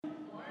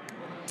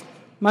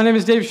My name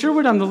is Dave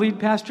Sherwood. I'm the lead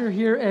pastor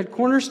here at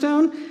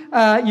Cornerstone.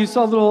 You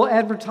saw a little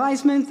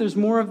advertisement. There's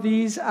more of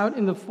these out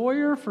in the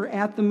foyer for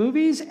At the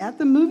Movies. At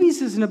the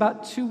Movies is in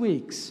about 2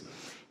 weeks.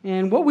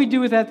 And what we do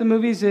with At the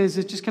Movies is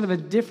it's just kind of a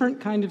different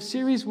kind of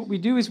series. What we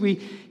do is we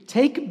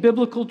take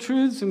biblical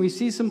truths and we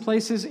see some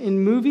places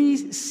in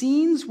movies,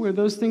 scenes where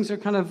those things are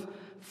kind of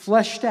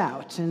fleshed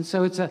out. And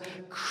so it's a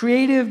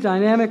creative,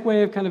 dynamic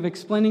way of kind of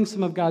explaining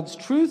some of God's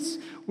truths.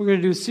 We're going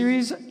to do a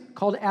series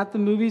called At the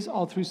Movies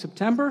all through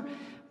September.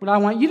 What I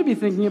want you to be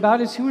thinking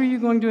about is, who are you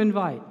going to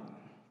invite?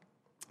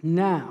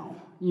 Now,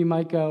 you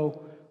might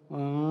go,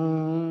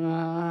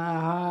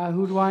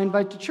 who do I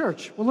invite to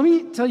church? Well, let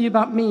me tell you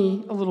about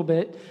me a little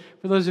bit,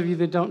 for those of you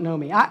that don't know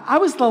me. I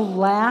was the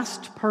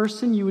last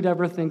person you would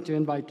ever think to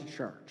invite to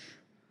church.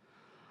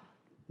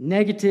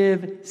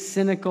 Negative,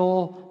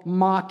 cynical,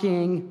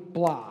 mocking,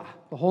 blah,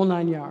 the whole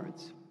 9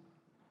 yards.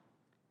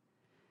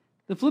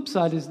 The flip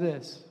side is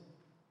this.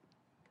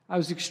 I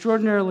was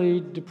extraordinarily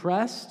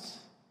depressed.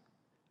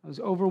 I was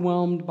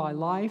overwhelmed by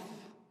life.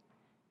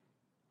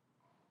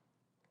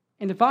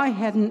 And if I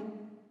hadn't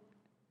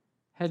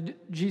had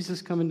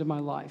Jesus come into my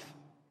life,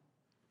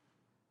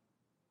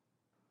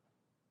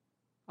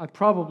 I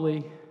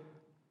probably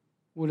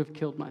would have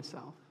killed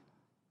myself.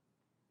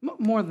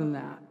 More than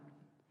that.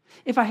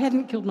 If I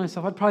hadn't killed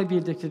myself, I'd probably be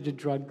addicted to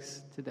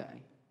drugs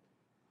today.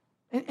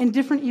 And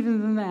different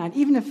even than that.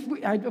 Even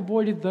if I'd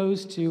avoided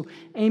those two,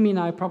 Amy and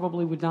I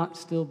probably would not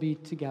still be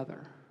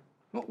together.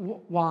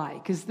 Why?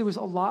 Because there was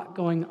a lot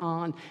going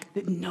on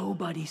that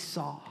nobody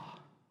saw.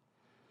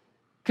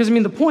 Because,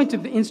 the point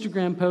of the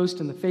Instagram post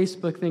and the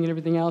Facebook thing and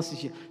everything else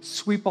is you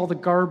sweep all the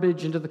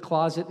garbage into the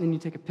closet and then you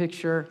take a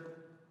picture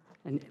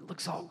and it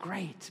looks all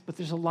great. But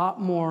there's a lot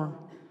more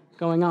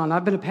going on.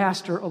 I've been a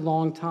pastor a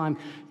long time.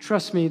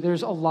 Trust me,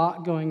 there's a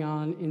lot going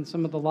on in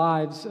some of the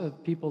lives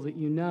of people that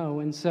you know.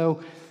 And so,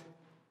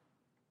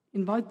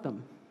 invite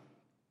them.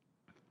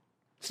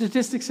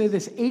 Statistics say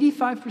this: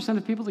 85%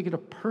 of people that get a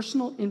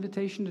personal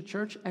invitation to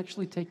church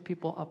actually take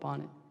people up on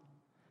it.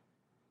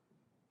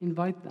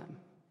 Invite them.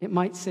 It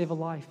might save a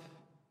life.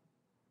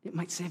 It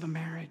might save a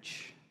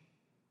marriage.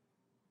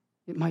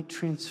 It might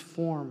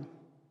transform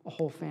a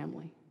whole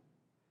family.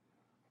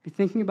 Be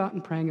thinking about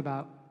and praying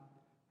about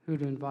who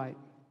to invite.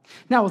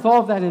 Now, with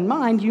all of that in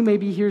mind, you may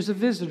be here as a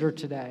visitor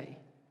today.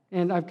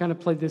 And I've kind of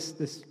played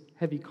this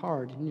heavy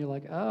card. And you're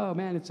like, oh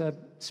man, it's a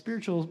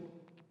spiritual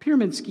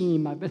pyramid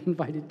scheme I've been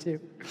invited to.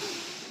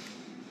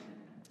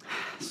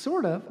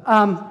 Sort of.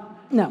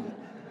 No.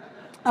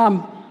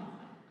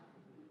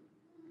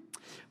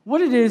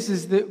 What it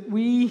is that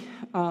we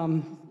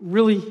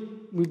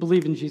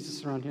believe in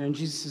Jesus around here, and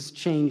Jesus has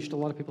changed a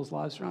lot of people's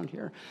lives around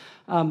here.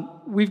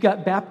 We've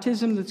got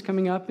baptism that's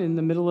coming up in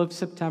the middle of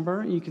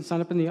September. You can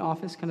sign up in the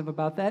office kind of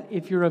about that.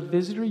 If you're a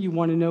visitor, you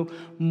want to know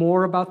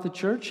more about the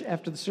church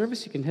after the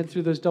service, you can head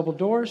through those double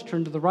doors,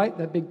 turn to the right,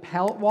 that big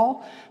pallet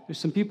wall. There's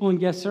some people in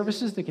guest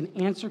services that can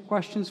answer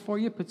questions for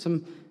you, put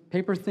some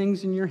paper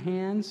things in your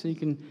hands so you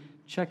can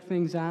check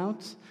things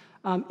out.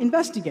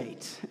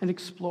 Investigate and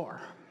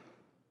explore.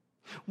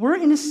 We're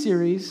in a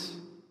series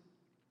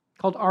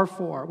called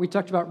R4. We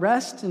talked about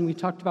rest and we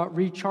talked about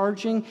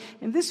recharging.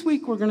 And this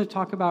week we're going to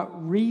talk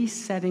about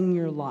resetting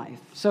your life.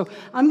 So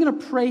I'm going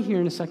to pray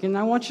here in a second, and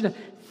I want you to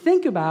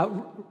think about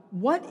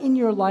what in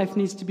your life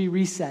needs to be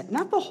reset.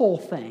 Not the whole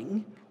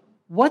thing.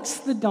 What's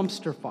the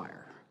dumpster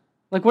fire?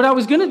 Like what I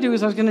was going to do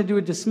is I was going to do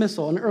a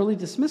dismissal, an early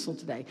dismissal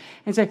today,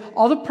 and say,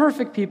 all the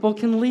perfect people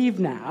can leave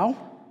now.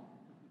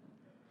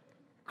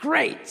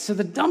 Great. So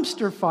the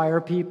dumpster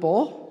fire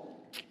people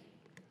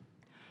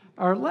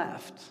are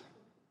left.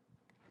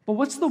 But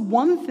what's the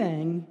one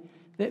thing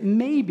that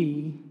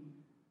maybe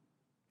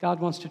God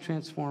wants to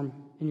transform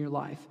in your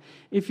life?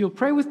 If you'll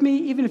pray with me,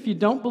 even if you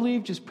don't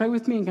believe, just pray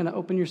with me and kind of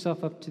open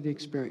yourself up to the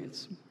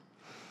experience.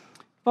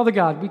 Father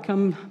God, we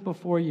come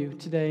before you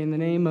today in the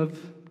name of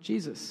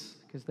Jesus,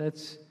 because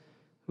that's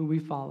who we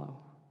follow.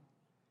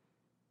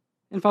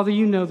 And Father,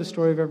 you know the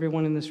story of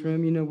everyone in this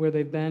room. You know where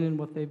they've been and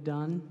what they've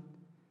done.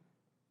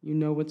 You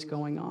know what's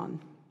going on.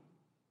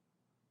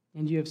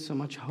 And you have so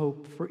much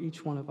hope for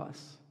each one of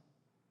us.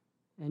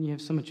 And you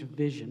have so much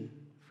vision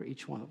for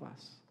each one of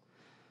us.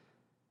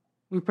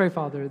 We pray,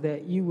 Father,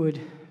 that you would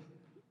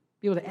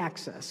be able to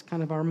access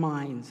kind of our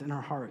minds and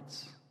our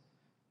hearts,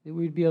 that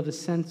we'd be able to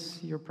sense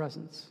your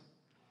presence,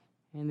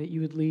 and that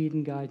you would lead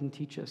and guide and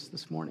teach us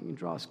this morning and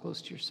draw us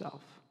close to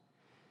yourself.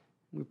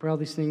 We pray all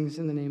these things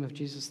in the name of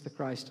Jesus the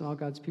Christ, and all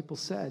God's people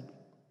said,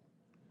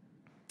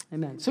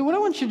 amen. So what I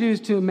want you to do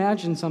is to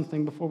imagine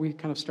something before we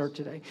kind of start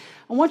today.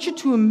 I want you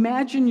to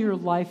imagine your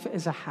life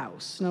as a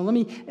house. Now, let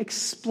me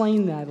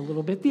explain that a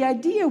little bit. The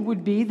idea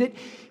would be that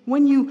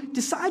when you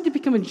decide to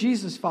become a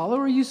Jesus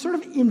follower, you sort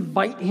of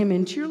invite him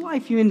into your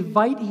life. You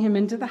invite him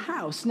into the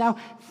house. Now,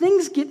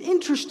 things get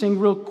interesting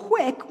real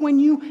quick when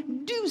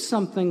you do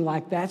something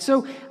like that.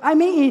 So I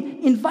may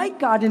invite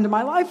God into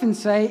my life and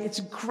say, it's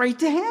great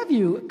to have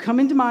you.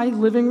 Come into my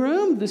living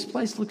room. This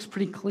place looks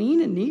pretty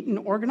clean and neat and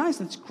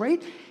organized. That's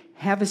great.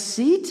 have a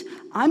seat.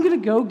 I'm going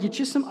to go get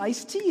you some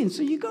iced tea. And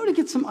so you go to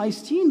get some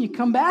iced tea, and you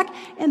come back,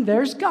 and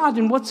there's God.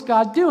 And what's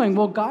God doing?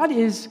 Well,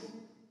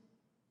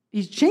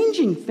 He's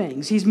changing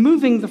things. He's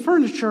moving the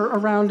furniture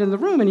around in the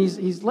room, and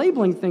he's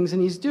labeling things, and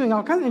he's doing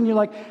all kinds of, and you're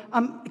like,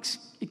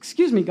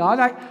 excuse me, God,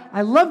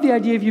 I love the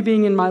idea of you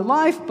being in my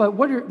life, but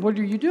what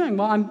are you doing?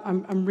 Well,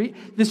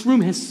 this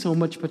room has so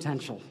much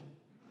potential.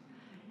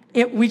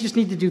 We just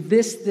need to do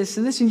this, this,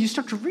 and this. And you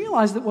start to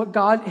realize that what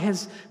God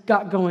has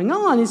got going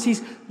on is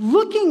he's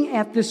looking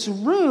at this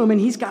room, and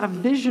he's got a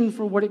vision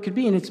for what it could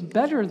be, and it's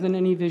better than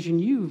any vision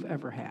you've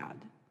ever had.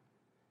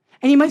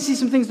 And you might see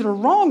some things that are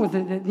wrong with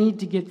it that need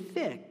to get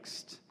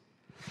fixed.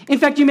 In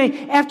fact, you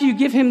may, after you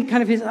give him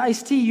kind of his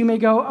iced tea, you may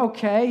go,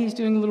 okay, he's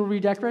doing a little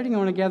redecorating. I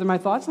want to gather my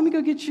thoughts. Let me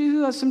go get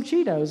you some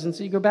Cheetos. And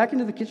so you go back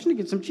into the kitchen to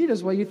get some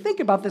Cheetos while you think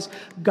about this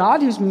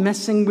God who's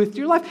messing with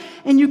your life.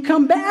 And you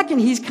come back, and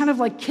he's kind of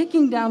like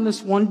kicking down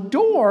this one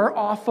door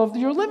off of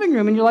your living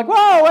room. And you're like,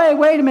 whoa,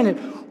 wait a minute.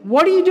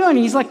 What are you doing? And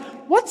he's like,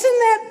 what's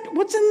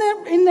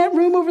in that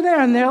room over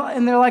there? And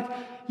they're like,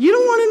 you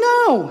don't want to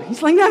know.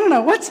 He's like,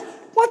 no.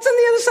 What's on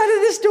the other side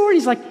of this door? And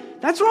he's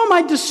like, that's where all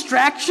my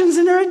distractions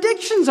and their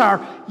addictions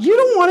are. You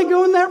don't want to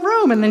go in that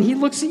room. And then he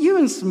looks at you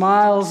and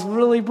smiles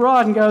really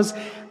broad and goes,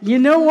 you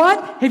know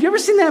what? Have you ever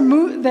seen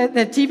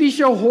that TV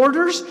show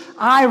Hoarders?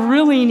 I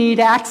really need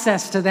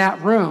access to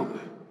that room.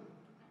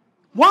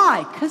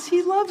 Why? Because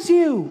he loves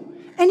you.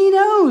 And he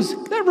knows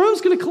that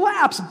room's going to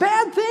collapse.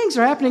 Bad things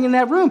are happening in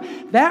that room.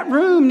 That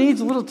room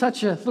needs a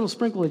little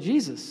sprinkle of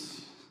Jesus.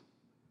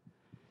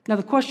 Now,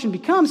 the question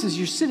becomes, as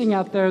you're sitting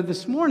out there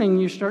this morning,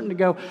 you're starting to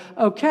go,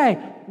 okay,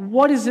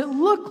 what does it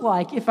look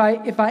like if I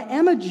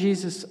am a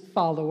Jesus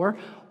follower?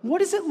 What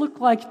does it look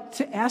like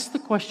to ask the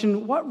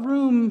question, what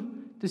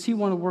room does he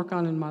want to work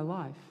on in my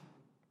life?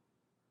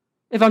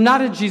 If I'm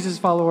not a Jesus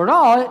follower at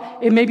all,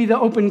 it may be the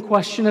open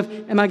question of,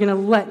 am I going to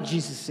let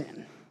Jesus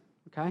in?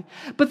 Okay?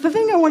 But the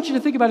thing I want you to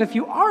think about, if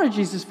you are a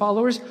Jesus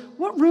follower, is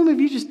what room have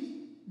you just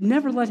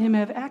never let him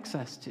have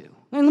access to?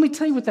 And let me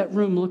tell you what that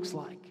room looks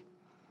like.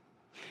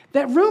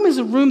 That room is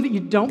a room that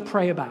you don't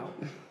pray about.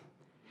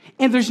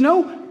 And there's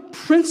no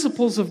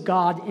principles of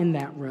God in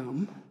that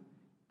room.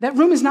 That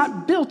room is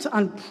not built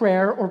on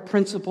prayer or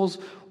principles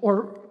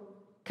or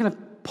kind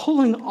of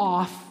pulling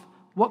off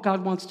what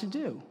God wants to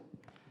do.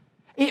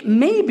 It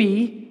may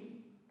be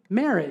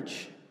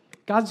marriage.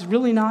 God's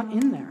really not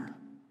in there.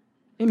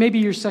 It may be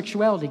your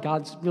sexuality.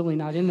 God's really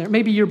not in there.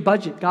 Maybe your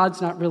budget.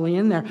 God's not really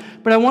in there.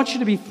 But I want you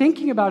to be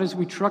thinking about, as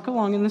we truck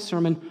along in the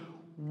sermon,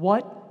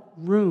 what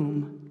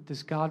room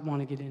does God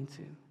want to get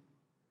into? It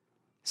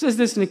says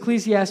this in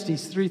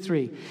Ecclesiastes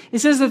 3:3. It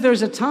says that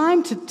there's a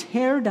time to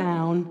tear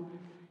down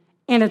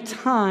and a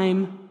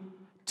time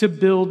to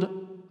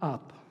build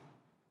up.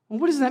 Well,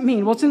 what does that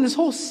mean? Well, it's in this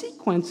whole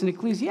sequence in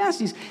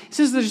Ecclesiastes. It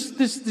says there's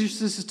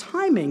this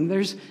timing.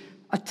 There's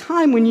a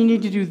time when you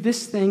need to do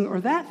this thing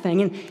or that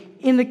thing. And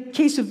in the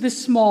case of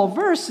this small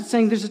verse, it's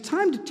saying there's a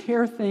time to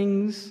tear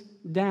things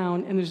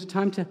down and there's a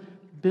time to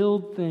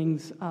build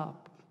things up.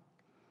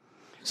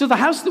 So the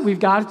house that we've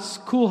got, it's a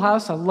cool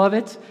house. I love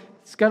it.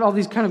 It's got all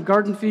these kind of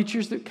garden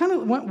features that kind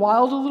of went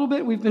wild a little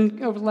bit. We've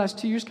been, over the last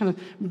 2 years, kind of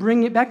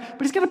bringing it back.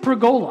 But it's got a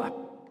pergola.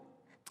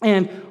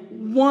 And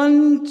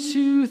 1,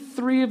 2,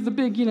 3 of the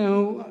big,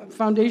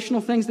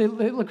 foundational things, they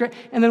look great.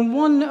 And then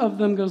one of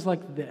them goes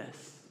like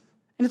this.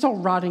 And it's all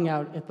rotting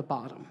out at the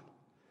bottom.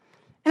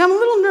 And I'm a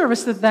little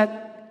nervous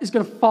that is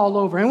going to fall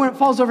over. And when it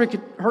falls over, it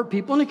could hurt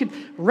people, and it could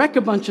wreck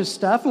a bunch of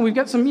stuff. And we've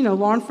got some,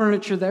 lawn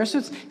furniture there. So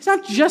it's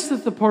not just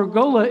that the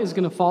pergola is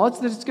going to fall. It's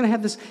that it's going to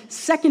have this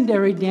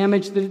secondary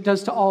damage that it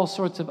does to all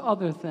sorts of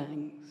other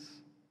things.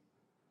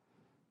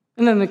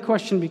 And then the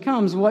question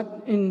becomes,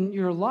 what in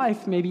your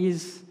life maybe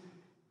is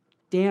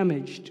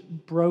damaged,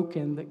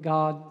 broken, that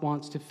God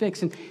wants to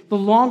fix? And the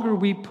longer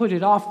we put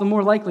it off, the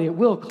more likely it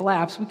will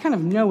collapse. We kind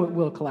of know it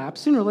will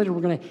collapse. Sooner or later,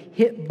 we're going to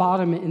hit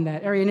bottom in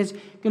that area, and it's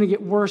going to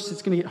get worse.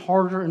 It's going to get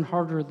harder and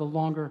harder the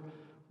longer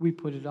we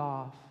put it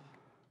off.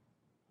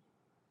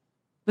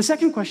 The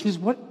second question is,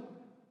 what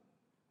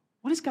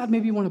does God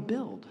maybe want to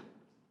build?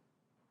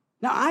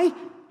 Now, I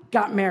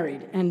got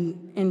married,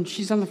 and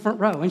she's on the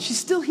front row, and she's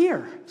still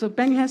here. So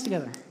bang your hands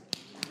together.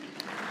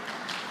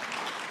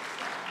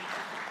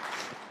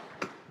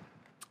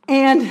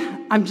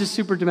 And I'm just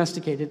super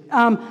domesticated.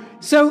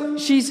 So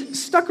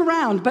she's stuck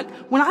around. But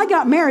when I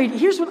got married,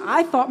 here's what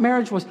I thought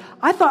marriage was.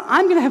 I thought,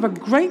 I'm going to have a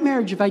great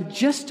marriage if I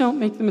just don't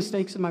make the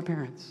mistakes of my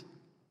parents.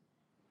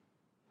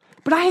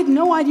 But I had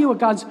no idea what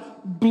God's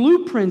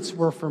blueprints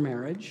were for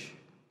marriage.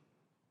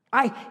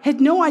 I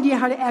had no idea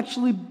how to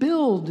actually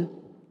build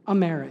a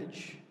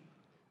marriage.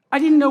 I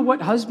didn't know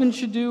what husbands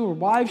should do or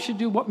wives should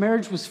do, what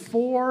marriage was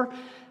for.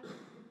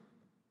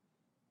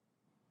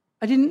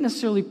 I didn't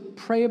necessarily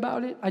pray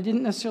about it. I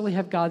didn't necessarily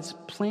have God's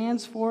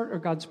plans for it or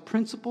God's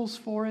principles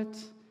for it.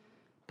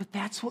 But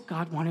that's what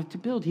God wanted to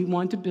build. He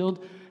wanted to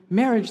build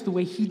marriage the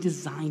way He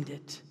designed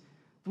it,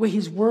 the way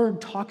His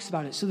Word talks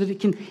about it, so that it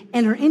can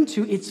enter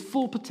into its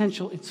full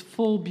potential, its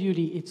full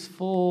beauty, its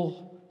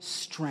full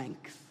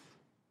strength.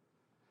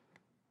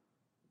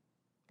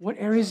 What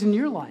areas in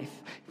your life?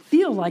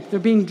 feel like they're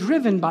being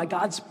driven by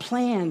God's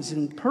plans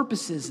and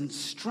purposes and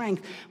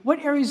strength? What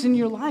areas in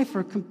your life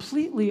are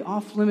completely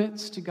off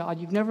limits to God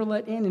you've never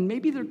let in, and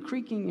maybe they're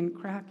creaking and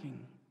cracking?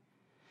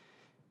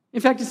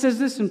 In fact, it says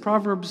this in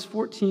Proverbs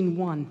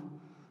 14:1.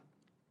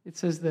 It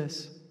says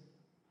this: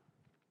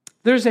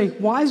 "There's a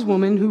wise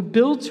woman who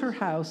builds her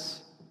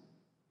house,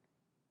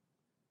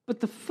 but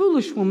the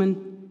foolish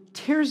woman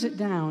tears it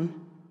down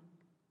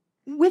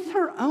with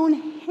her own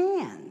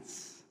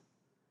hands."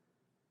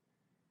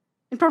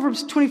 In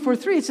Proverbs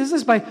 24:3, it says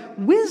this: "By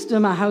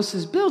wisdom a house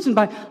is built, and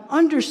by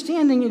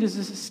understanding it is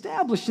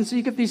established." And so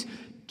you get these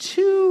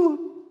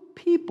two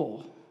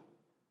people.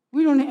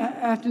 We don't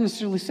have to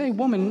necessarily say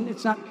woman.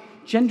 It's not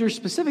gender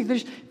specific.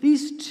 There's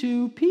these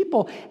two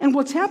people. And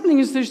what's happening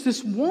is there's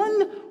this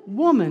one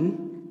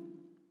woman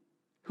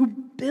who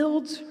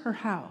builds her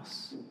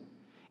house.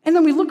 And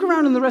then we look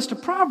around in the rest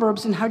of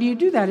Proverbs, and how do you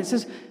do that? It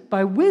says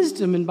by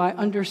wisdom and by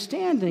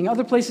understanding.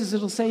 Other places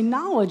it'll say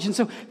knowledge. And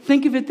so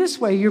think of it this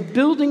way. You're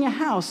building a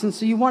house, and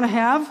so you want to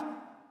have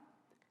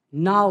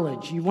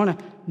knowledge. You want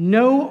to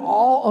know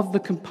all of the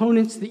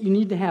components that you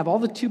need to have, all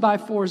the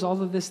 2x4s, all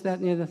of this, that,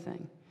 and the other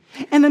thing.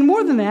 And then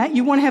more than that,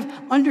 you want to have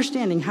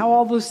understanding, how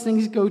all those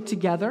things go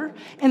together.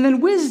 And then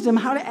wisdom,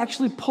 how to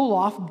actually pull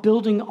off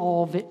building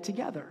all of it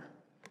together.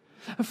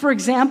 For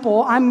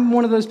example, I'm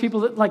one of those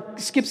people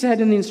that skips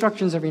ahead in the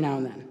instructions every now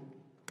and then.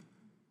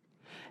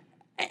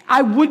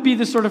 I would be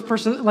the sort of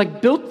person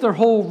that built their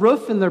whole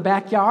roof in their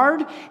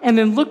backyard and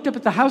then looked up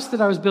at the house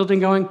that I was building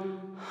going,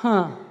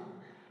 how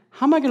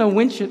am I going to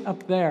winch it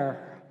up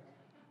there?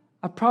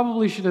 I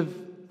probably should have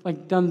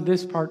done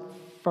this part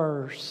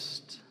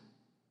first.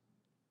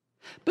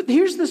 But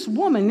here's this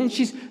woman, and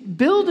she's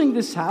building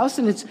this house,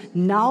 and it's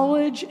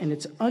knowledge, and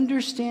it's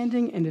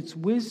understanding, and it's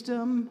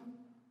wisdom.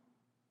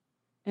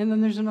 And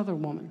then there's another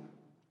woman.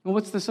 Well,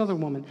 what's this other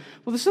woman?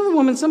 Well, this other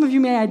woman, some of you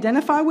may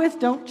identify with.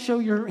 Don't show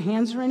your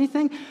hands or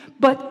anything.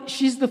 But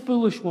she's the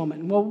foolish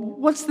woman. Well,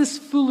 what's this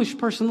foolish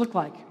person look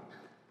like?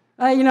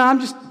 I'm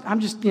just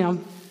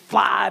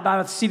fly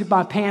by the seat of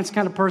my pants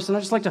kind of person. I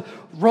just like to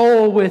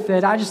roll with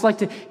it. I just like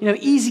to,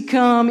 easy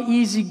come,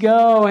 easy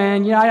go.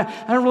 And,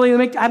 I don't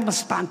really I'm a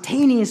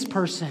spontaneous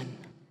person.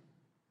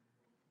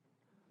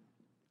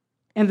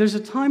 And there's a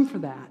time for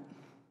that.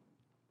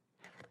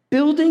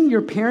 Building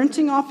your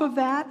parenting off of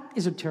that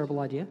is a terrible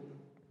idea.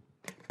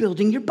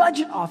 Building your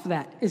budget off of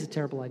that is a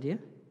terrible idea.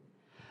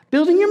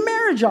 Building your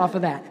marriage off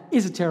of that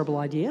is a terrible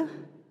idea.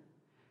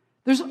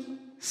 There's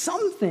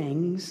some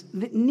things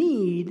that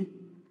need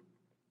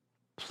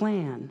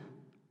plan,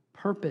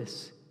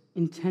 purpose,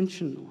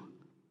 intentional.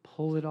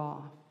 Pull it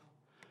off.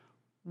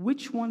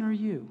 Which one are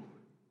you?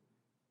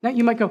 Now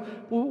you might go,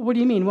 well, what do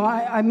you mean? Well,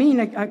 I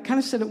kind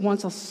of said it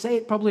once. I'll say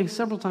it probably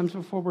several times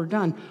before we're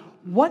done.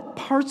 What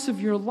parts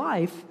of your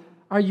life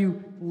are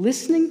you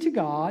listening to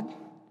God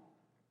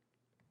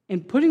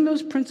and putting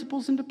those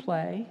principles into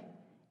play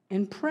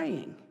and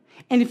praying?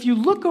 And if you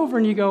look over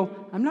and you go,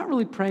 I'm not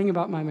really praying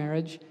about my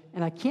marriage,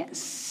 and I can't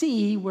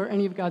see where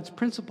any of God's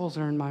principles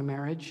are in my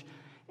marriage,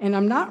 and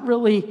I'm not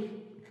really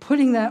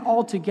putting that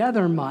all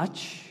together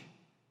much,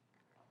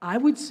 I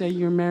would say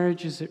your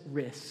marriage is at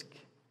risk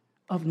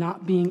of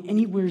not being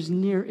anywhere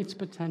near its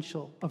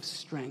potential of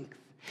strength.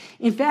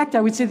 In fact,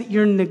 I would say that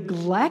your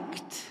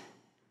neglect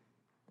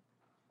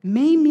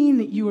may mean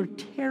that you are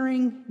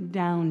tearing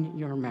down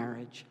your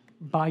marriage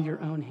by your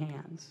own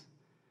hands.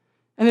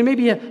 And there may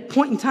be a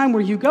point in time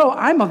where you go,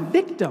 I'm a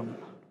victim.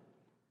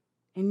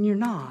 And you're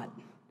not.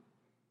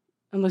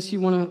 Unless you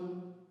want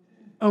to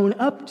own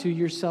up to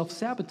your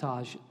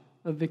self-sabotage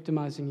of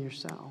victimizing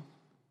yourself.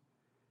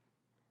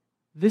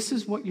 This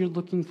is what you're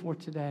looking for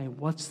today.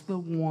 What's the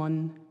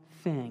one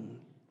thing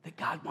that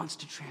God wants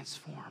to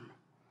transform?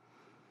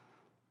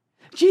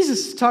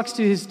 Jesus talks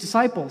to his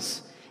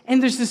disciples,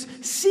 and there's this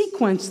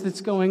sequence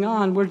that's going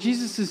on where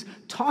Jesus is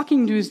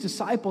talking to his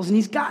disciples, and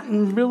he's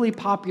gotten really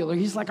popular.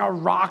 He's like a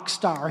rock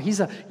star. He's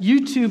a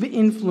YouTube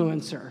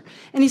influencer.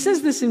 And he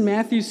says this in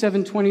Matthew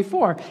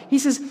 7:24. He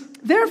says,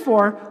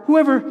 therefore,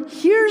 whoever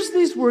hears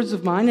these words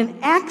of mine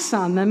and acts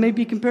on them may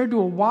be compared to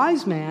a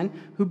wise man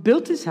who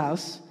built his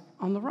house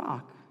on the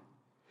rock.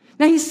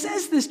 Now, he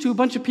says this to a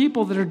bunch of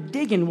people that are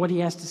digging what he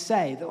has to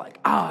say. They're like,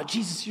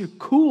 Jesus, you're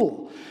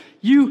cool.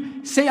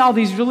 You say all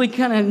these really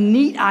kind of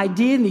neat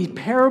ideas and these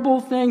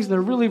parable things.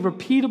 They're really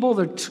repeatable.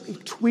 They're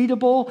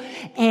tweetable.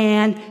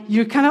 And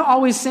you're kind of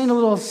always saying a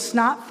little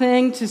snot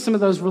thing to some of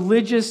those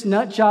religious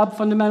nut job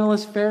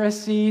fundamentalist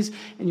Pharisees.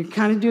 And you're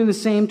kind of doing the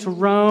same to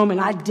Rome. And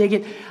I dig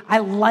it. I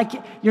like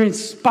it. You're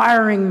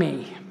inspiring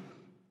me.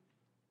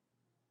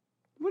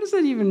 What does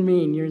that even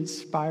mean? You're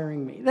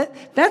inspiring me.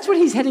 That's what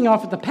he's heading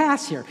off at the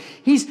pass here.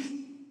 He's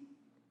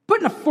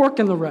putting a fork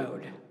in the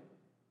road.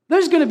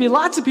 There's going to be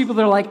lots of people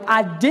that are like,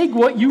 I dig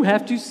what you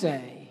have to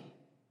say.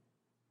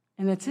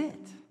 And that's it.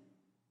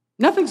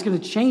 Nothing's going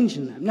to change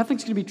in them.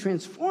 Nothing's going to be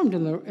transformed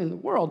in the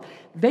world.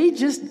 They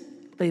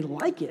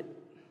like it.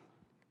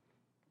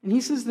 And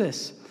he says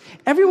this,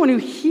 everyone who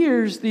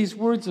hears these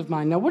words of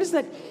mine. Now, what does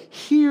that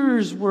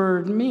hears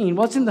word mean?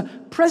 Well, it's in the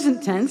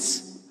present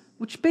tense,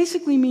 which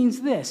basically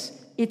means this.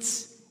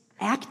 It's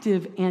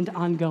active and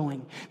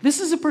ongoing. This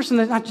is a person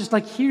that not just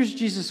like hears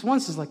Jesus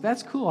once, is like,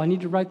 that's cool, I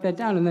need to write that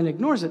down, and then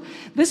ignores it.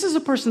 This is a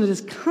person that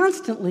is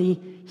constantly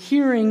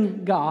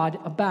hearing God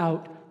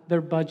about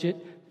their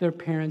budget, their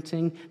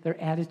parenting, their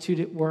attitude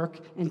at work,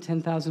 and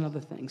 10,000 other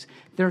things.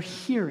 They're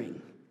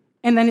hearing.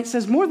 And then it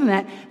says more than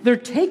that, they're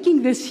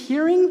taking this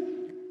hearing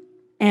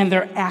and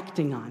they're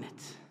acting on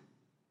it.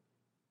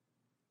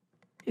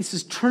 This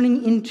is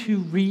turning into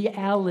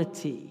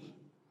reality.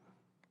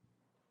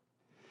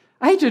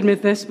 I hate to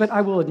admit this, but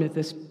I will admit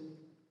this.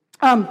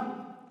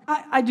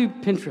 I do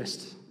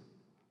Pinterest.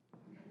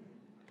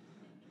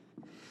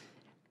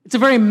 It's a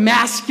very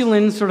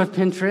masculine sort of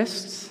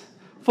Pinterest,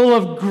 full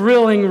of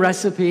grilling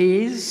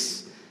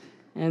recipes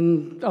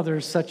and other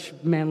such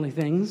manly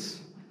things.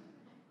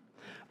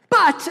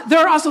 But there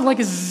are also like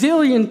a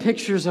zillion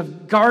pictures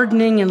of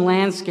gardening and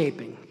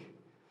landscaping.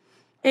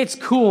 It's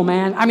cool,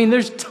 man. I mean,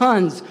 there's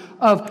tons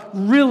of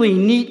really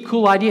neat,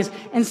 cool ideas.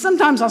 And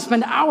sometimes I'll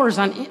spend hours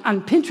on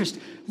Pinterest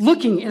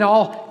looking at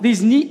all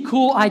these neat,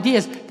 cool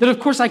ideas that, of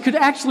course, I could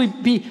actually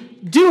be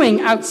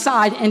doing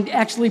outside and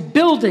actually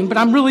building, but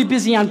I'm really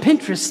busy on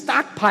Pinterest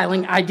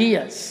stockpiling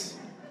ideas.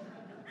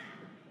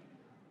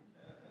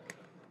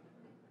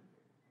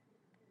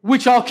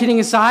 Which, all kidding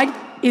aside,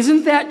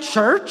 isn't that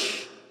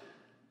church?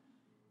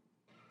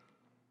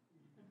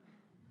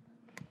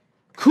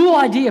 Cool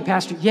idea,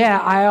 Pastor. Yeah,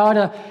 I ought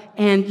to.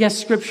 And yes,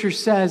 Scripture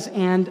says,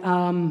 and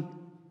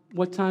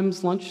what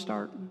time's lunch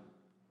start?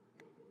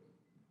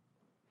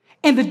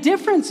 And the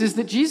difference is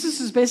that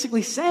Jesus is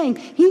basically saying,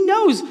 he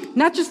knows,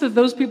 not just that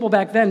those people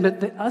back then, but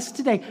that us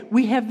today,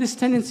 we have this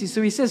tendency.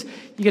 So he says,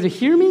 you got to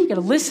hear me, you got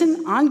to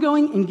listen,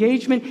 ongoing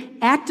engagement,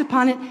 act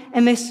upon it.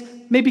 And this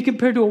may be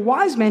compared to a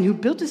wise man who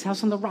built his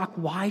house on the rock.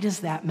 Why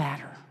does that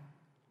matter?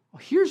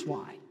 Well, here's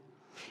why.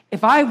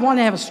 If I want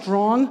to have a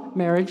strong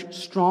marriage,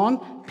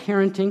 strong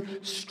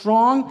parenting,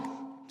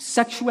 strong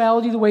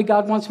sexuality the way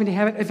God wants me to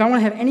have it, if I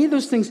want to have any of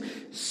those things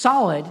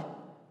solid,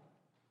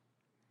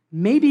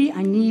 maybe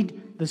I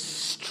need the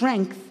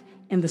strength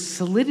and the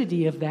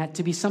solidity of that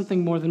to be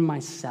something more than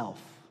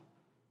myself.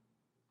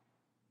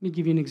 Let me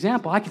give you an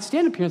example. I could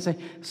stand up here and say,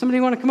 somebody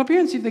want to come up here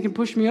and see if they can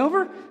push me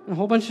over? And a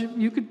whole bunch of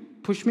you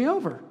could push me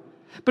over.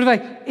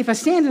 But if I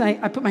stand and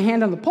I put my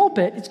hand on the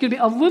pulpit, it's going to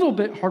be a little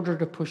bit harder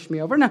to push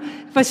me over. Now,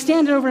 if I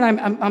stand over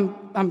and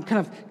I'm kind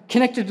of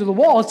connected to the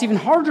wall, it's even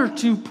harder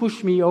to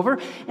push me over.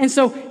 And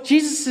so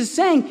Jesus is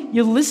saying,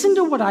 you listen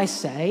to what I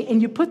say,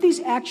 and you put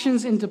these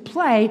actions into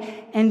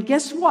play, and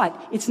guess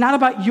what? It's not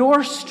about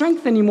your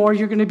strength anymore.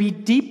 You're going to be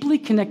deeply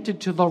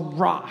connected to the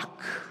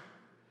rock.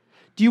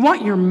 Do you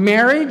want your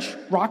marriage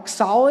rock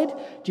solid? Do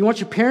you want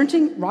your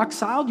parenting rock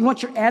solid? Do you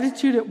want your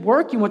attitude at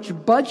work? You want your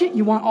budget? Do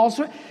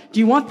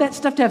you want that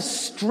stuff to have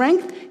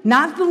strength?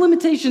 Not the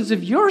limitations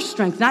of your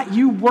strength, not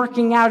you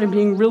working out and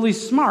being really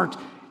smart.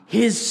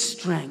 His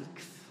strength.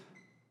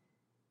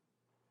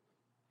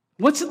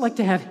 What's it like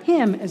to have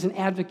him as an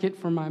advocate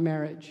for my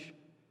marriage,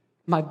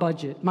 my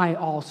budget, my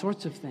all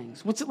sorts of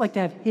things? What's it like to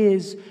have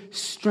his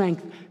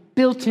strength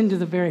built into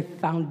the very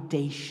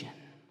foundation?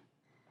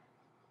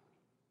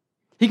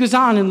 He goes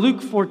on in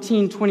Luke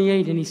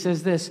 14:28, and he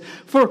says this,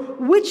 for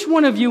which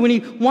one of you, when he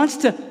wants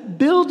to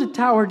build a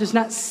tower, does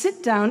not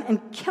sit down and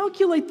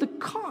calculate the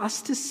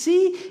cost to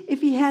see if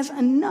he has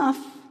enough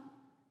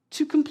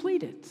to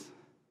complete it?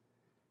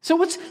 So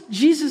what's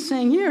Jesus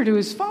saying here to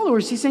his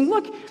followers? He's saying,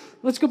 look,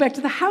 let's go back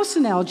to the house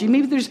analogy.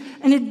 Maybe there's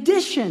an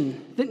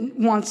addition that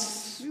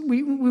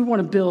we want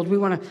to build. We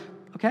want to,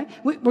 okay?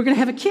 We're going to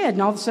have a kid,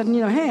 and all of a sudden,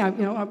 hey, I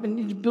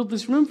need to build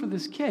this room for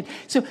this kid.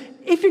 So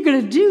if you're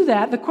going to do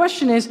that, the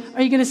question is,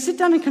 are you going to sit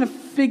down and kind of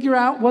figure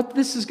out what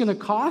this is going to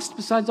cost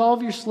besides all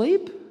of your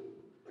sleep?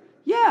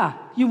 Yeah,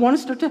 you want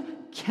to start to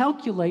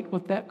calculate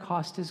what that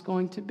cost is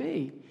going to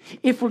be.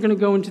 If we're going to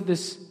go into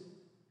this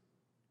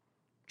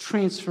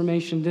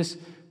transformation, this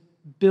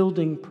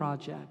building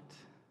project.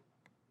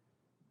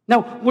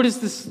 Now, what does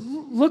this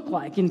look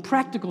like in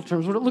practical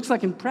terms? What it looks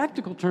like in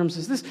practical terms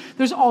is this.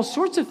 There's all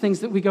sorts of things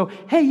that we go,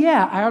 hey,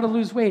 yeah, I ought to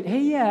lose weight.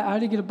 Hey, yeah, I ought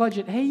to get a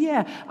budget. Hey,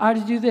 yeah, I ought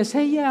to do this.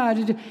 Hey, yeah, I ought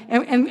to do...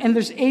 And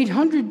there's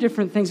 800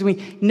 different things. And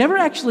we never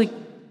actually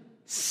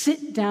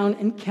sit down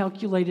and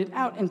calculate it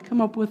out and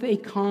come up with a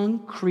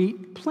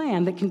concrete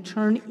plan that can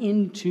turn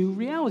into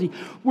reality.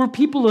 We're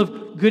people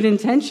of good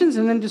intentions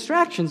and then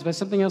distractions by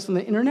something else on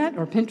the internet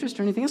or Pinterest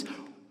or anything else.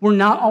 We're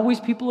not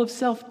always people of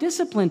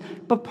self-discipline,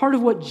 but part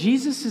of what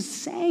Jesus is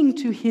saying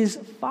to his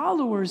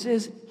followers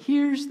is,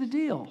 here's the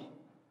deal.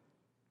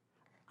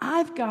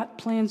 I've got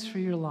plans for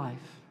your life.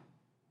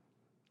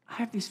 I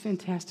have these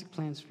fantastic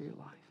plans for your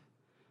life.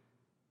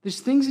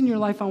 There's things in your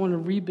life I want to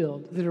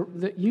rebuild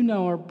that you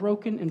know are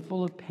broken and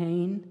full of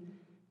pain,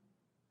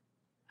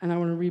 and I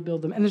want to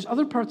rebuild them. And there's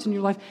other parts in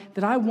your life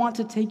that I want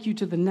to take you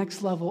to the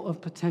next level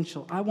of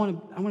potential. I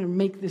want to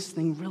make this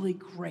thing really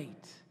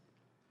great.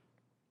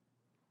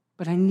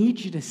 But I need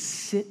you to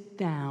sit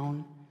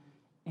down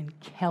and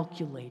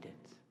calculate it.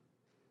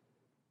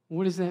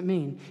 What does that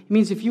mean? It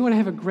means if you want to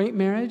have a great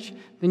marriage,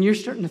 then you're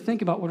starting to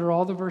think about what are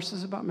all the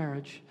verses about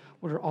marriage?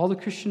 What are all the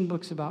Christian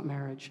books about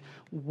marriage?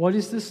 What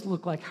does this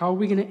look like? How are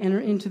we going to enter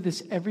into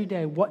this every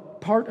day?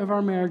 What part of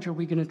our marriage are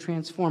we going to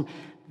transform?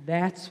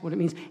 That's what it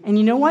means. And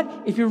you know what?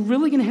 If you're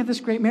really going to have this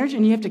great marriage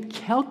and you have to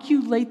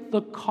calculate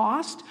the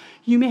cost,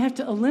 you may have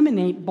to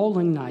eliminate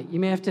bowling night. You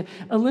may have to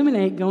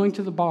eliminate going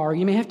to the bar.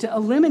 You may have to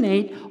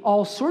eliminate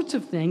all sorts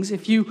of things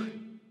if you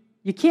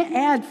can't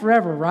add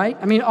forever, right?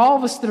 I mean, all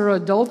of us that are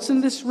adults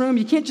in this room,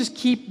 you can't just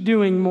keep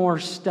doing more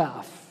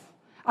stuff.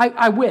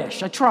 I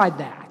wish. I tried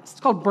that. It's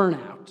called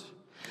burnout.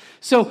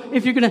 So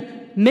if you're going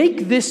to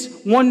make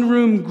this one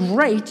room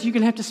great, you're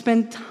going to have to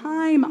spend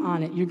time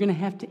on it. You're going to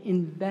have to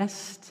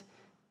invest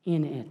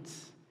in it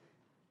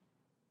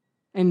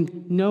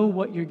and know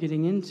what you're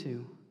getting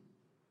into.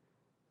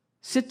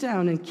 Sit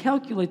down and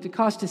calculate the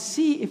cost to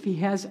see if he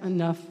has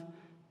enough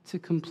to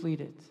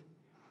complete it.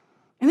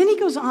 And then he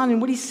goes on,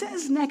 and what he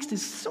says next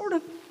is sort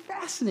of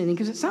fascinating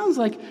because it sounds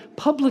like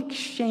public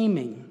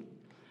shaming.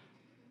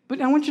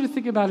 But I want you to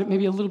think about it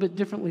maybe a little bit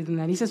differently than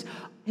that. He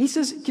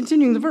says,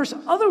 continuing the verse,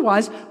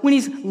 otherwise, when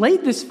he's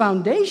laid this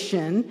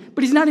foundation,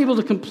 but he's not able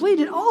to complete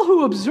it, all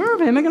who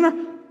observe him are going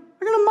to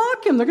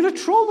mock him. They're going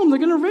to troll him. They're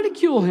going to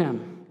ridicule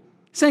him,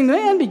 saying, the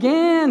man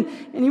began,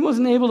 and he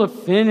wasn't able to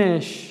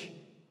finish.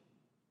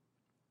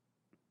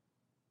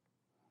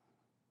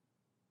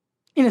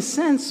 In a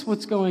sense,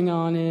 what's going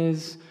on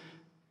is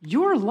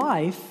your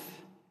life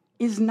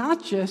is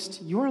not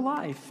just your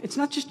life. It's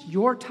not just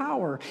your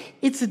tower.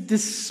 It's a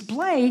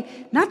display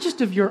not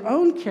just of your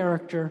own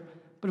character,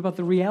 but about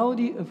the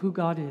reality of who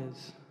God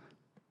is.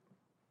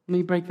 Let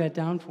me break that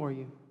down for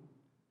you.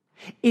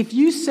 If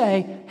you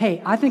say,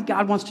 hey, I think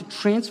God wants to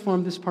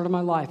transform this part of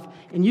my life,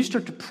 and you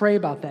start to pray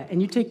about that,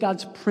 and you take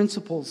God's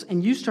principles,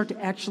 and you start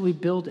to actually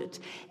build it,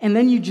 and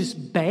then you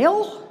just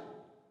bail,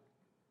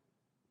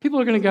 people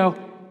are going to go,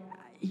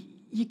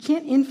 you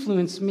can't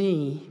influence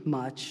me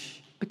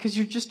much because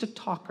you're just a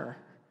talker.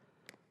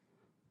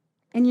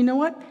 And you know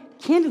what?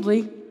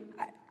 Candidly,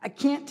 I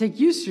can't take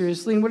you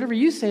seriously, and whatever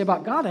you say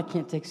about God, I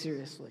can't take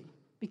seriously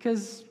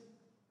because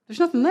there's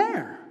nothing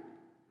there.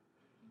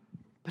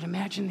 But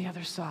imagine the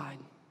other side.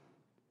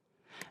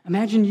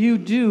 Imagine you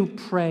do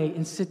pray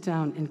and sit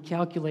down and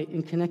calculate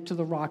and connect to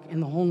the rock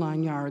and the whole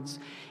 9 yards,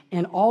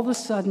 and all of a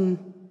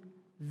sudden,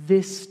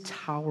 this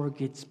tower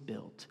gets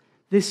built.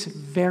 This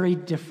very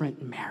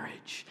different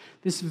marriage,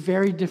 this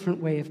very different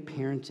way of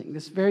parenting,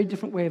 this very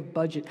different way of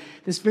budget,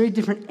 this very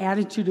different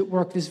attitude at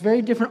work, this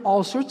very different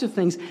all sorts of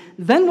things.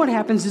 Then what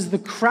happens is the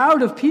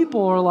crowd of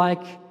people are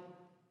like,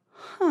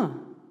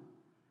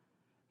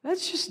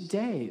 that's just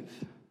Dave.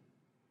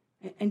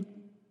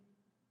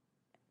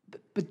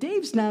 But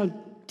Dave's now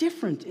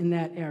different in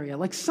that area.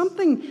 Like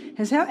something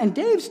has happened, and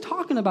Dave's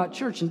talking about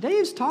church, and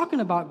Dave's talking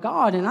about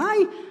God, and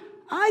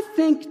I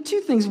think two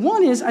things.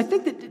 One is, I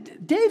think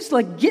that Dave's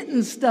like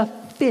getting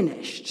stuff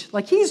finished.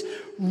 Like he's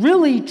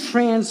really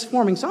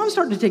transforming. So I'm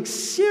starting to take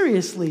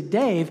seriously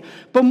Dave.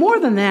 But more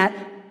than that,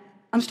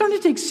 I'm starting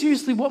to take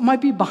seriously what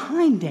might be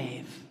behind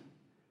Dave.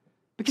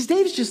 Because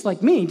Dave's just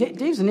like me.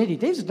 Dave's an idiot.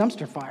 Dave's a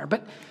dumpster fire.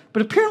 But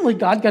apparently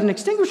God got an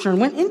extinguisher and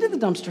went into the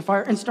dumpster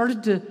fire and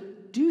started to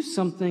do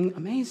something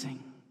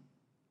amazing.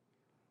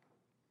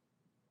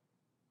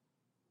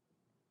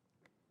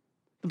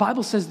 The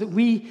Bible says that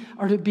we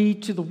are to be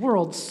to the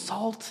world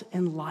salt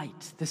and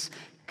light, this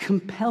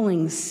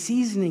compelling,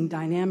 seasoning,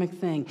 dynamic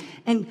thing.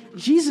 And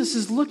Jesus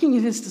is looking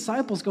at his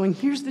disciples going,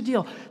 here's the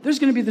deal. There's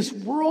going to be this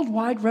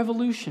worldwide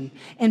revolution,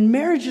 and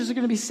marriages are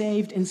going to be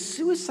saved, and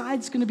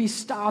suicide's going to be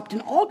stopped,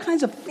 and all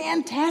kinds of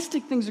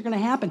fantastic things are going to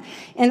happen.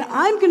 And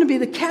I'm going to be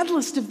the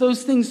catalyst of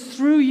those things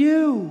through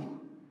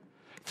you,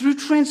 through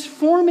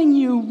transforming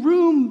you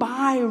room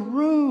by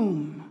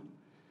room.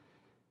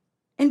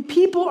 And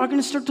people are going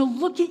to start to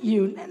look at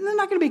you, and they're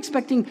not going to be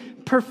expecting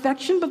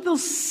perfection, but they'll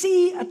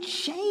see a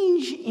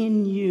change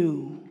in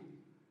you.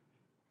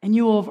 And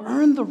you will have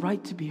earned the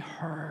right to be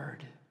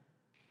heard.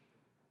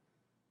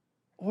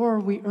 Or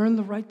we earn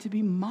the right to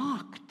be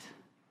mocked.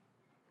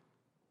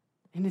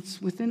 And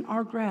it's within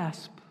our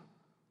grasp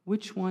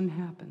which one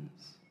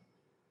happens.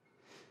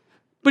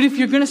 But if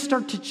you're going to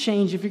start to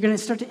change, if you're going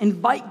to start to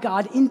invite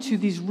God into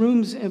these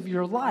rooms of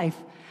your life,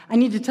 I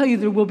need to tell you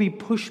there will be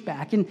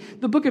pushback. In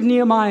the book of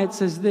Nehemiah, it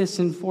says this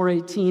in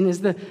 4:18, as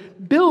the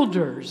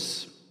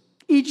builders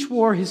each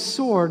wore his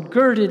sword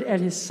girded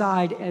at his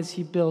side as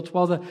he built,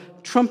 while the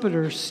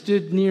trumpeters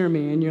stood near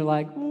me. And you're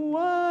like,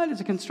 what?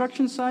 Is a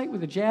construction site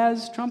with a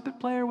jazz trumpet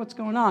player? What's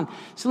going on?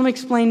 So let me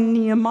explain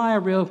Nehemiah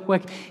real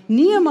quick.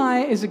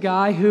 Nehemiah is a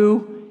guy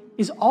who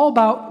is all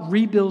about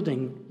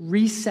rebuilding,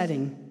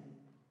 resetting.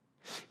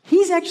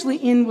 He's actually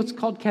in what's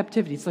called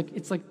captivity.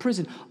 It's like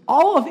prison.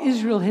 All of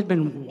Israel had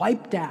been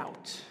wiped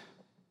out.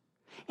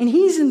 And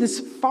he's in this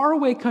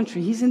faraway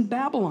country. He's in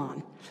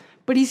Babylon.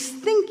 But he's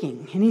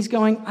thinking, and he's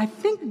going, I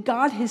think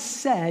God has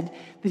said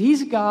that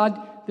he's a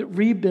God that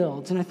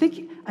rebuilds. And I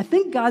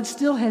think God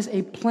still has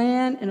a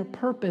plan and a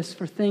purpose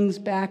for things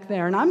back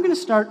there. And I'm going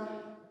to start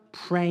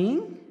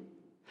praying.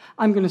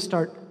 I'm going to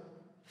start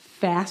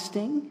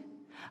fasting.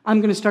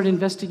 I'm going to start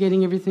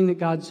investigating everything that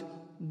God's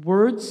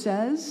word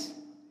says.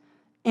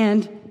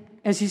 And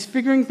as he's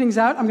figuring things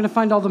out, I'm going to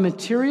find all the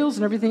materials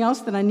and everything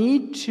else that I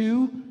need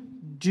to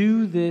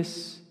do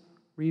this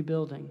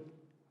rebuilding.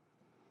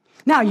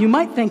 Now, you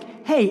might think,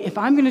 hey, if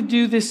I'm going to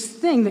do this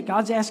thing that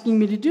God's asking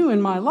me to do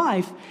in my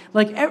life,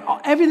 like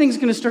everything's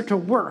going to start to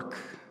work.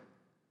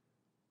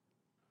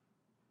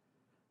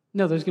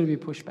 No, there's going to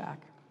be pushback.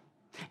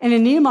 And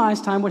in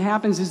Nehemiah's time, what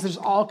happens is there's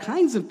all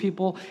kinds of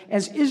people,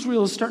 as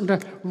Israel is starting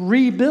to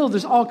rebuild,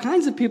 there's all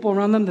kinds of people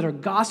around them that are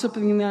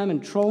gossiping them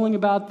and trolling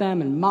about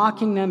them and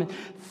mocking them and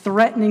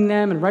threatening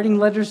them and writing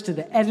letters to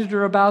the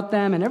editor about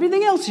them and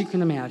everything else you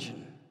can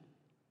imagine.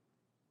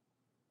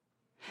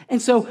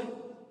 And so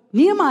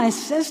Nehemiah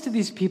says to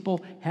these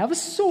people, have a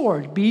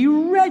sword, be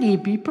ready,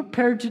 be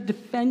prepared to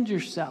defend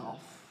yourself.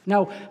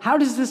 Now, how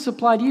does this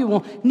apply to you?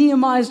 Well,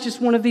 Nehemiah is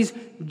just one of these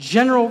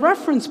general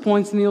reference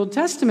points in the Old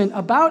Testament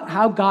about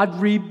how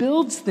God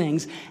rebuilds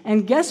things.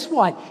 And guess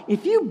what?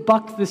 If you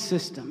buck the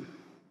system,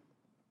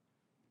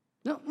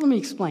 now, let me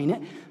explain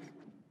it.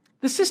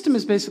 The system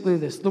is basically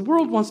this. The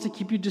world wants to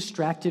keep you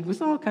distracted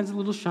with all kinds of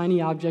little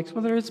shiny objects,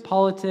 whether it's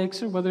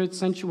politics or whether it's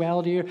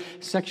sensuality or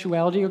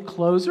sexuality or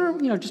clothes or,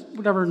 just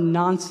whatever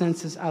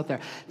nonsense is out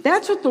there.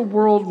 That's what the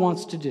world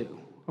wants to do,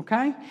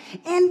 okay?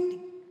 And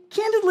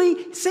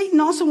candidly,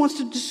 Satan also wants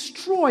to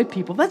destroy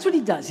people. That's what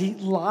he does. He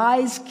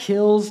lies,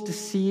 kills,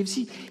 deceives.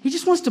 He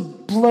just wants to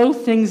blow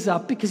things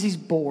up because he's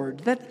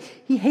bored.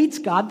 He hates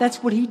God.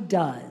 That's what he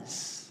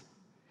does.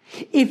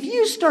 If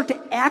you start to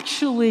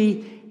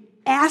actually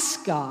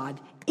ask God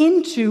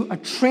into a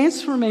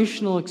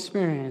transformational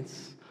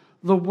experience,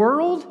 the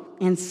world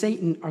and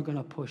Satan are going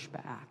to push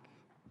back.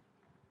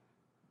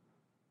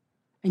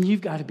 And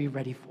you've got to be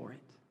ready for it.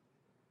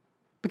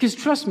 Because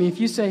trust me, if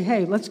you say,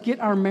 hey, let's get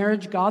our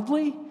marriage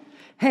godly,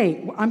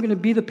 hey, I'm going to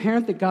be the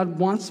parent that God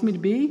wants me to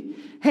be,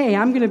 hey,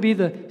 I'm going to be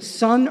the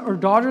son or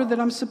daughter that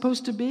I'm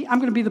supposed to be, I'm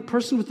going to be the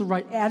person with the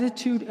right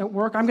attitude at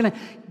work, I'm going to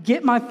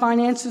get my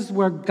finances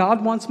where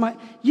God wants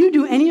you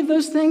do any of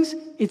those things,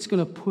 it's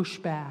going to push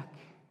back.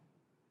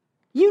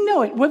 You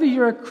know it, whether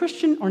you're a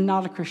Christian or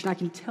not a Christian. I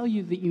can tell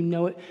you that you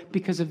know it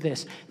because of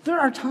this. There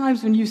are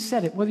times when you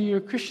said it, whether you're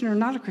a Christian or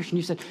not a Christian,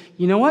 you said,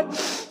 you know what?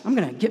 I'm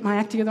going to get my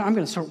act together. I'm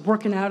going to start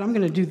working out. I'm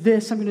going to do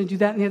this. I'm going to do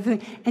that and the other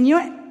thing. And you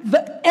know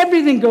what?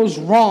 Everything goes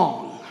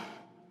wrong.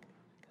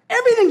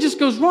 Everything just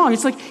goes wrong.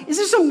 It's like, is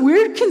there some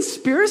weird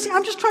conspiracy?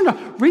 I'm just trying to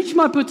reach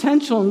my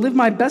potential and live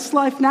my best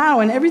life now,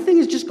 and everything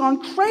has just gone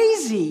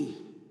crazy.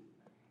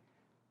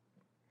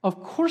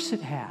 Of course it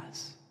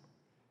has.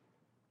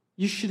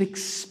 You should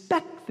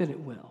expect that it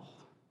will.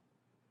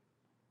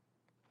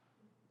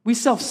 We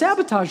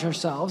self-sabotage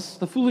ourselves,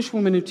 the foolish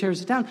woman who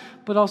tears it down,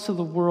 but also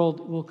the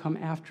world will come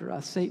after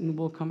us. Satan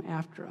will come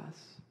after us.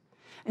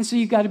 And so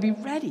you've got to be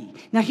ready.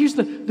 Now here's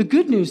the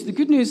good news. The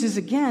good news is,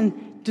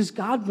 again, does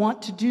God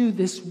want to do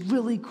this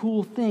really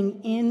cool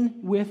thing in,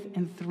 with,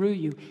 and through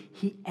you?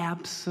 He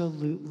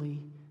absolutely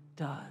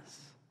does.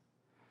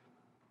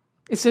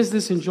 It says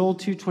this in Joel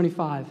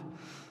 2:25.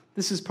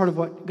 This is part of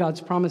what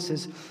God's promise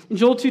is. In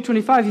Joel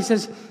 2:25, he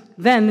says,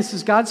 then, this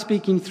is God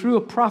speaking through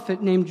a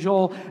prophet named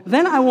Joel,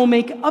 then I will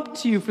make up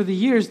to you for the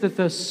years that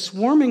the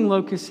swarming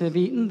locusts have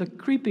eaten, the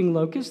creeping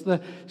locusts,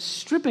 the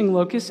stripping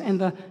locusts,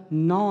 and the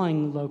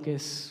gnawing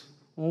locusts.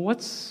 Well,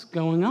 what's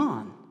going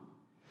on?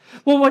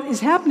 Well, what is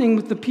happening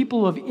with the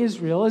people of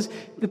Israel is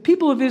the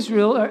people of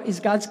Israel is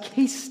God's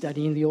case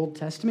study in the Old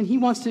Testament. He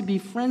wants to be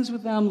friends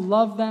with them,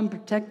 love them,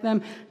 protect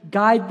them,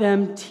 guide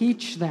them,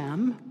 teach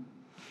them.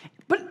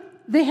 But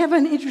they have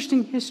an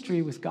interesting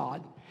history with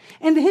God.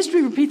 And the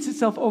history repeats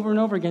itself over and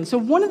over again. So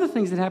one of the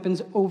things that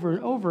happens over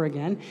and over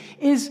again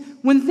is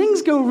when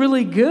things go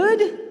really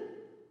good,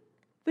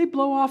 they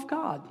blow off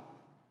God.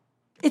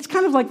 It's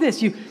kind of like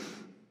this.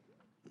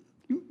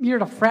 You're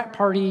at a frat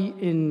party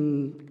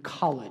in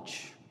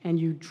college, and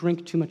you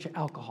drink too much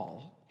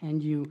alcohol,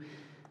 and you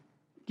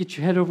get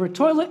your head over a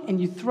toilet, and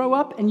you throw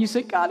up, and you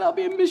say, God, I'll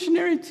be a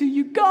missionary to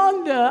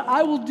Uganda.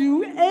 I will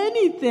do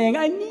anything.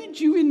 I need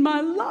you in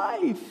my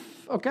life.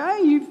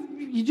 Okay?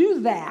 You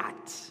do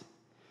that.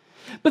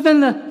 But then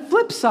the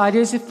flip side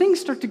is if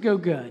things start to go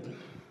good.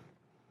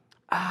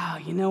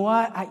 You know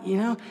what?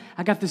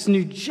 I got this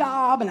new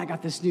job and I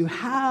got this new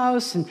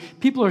house and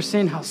people are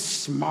saying how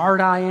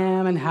smart I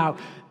am and how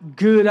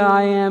good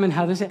I am and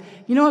how this.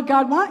 You know what,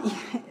 God?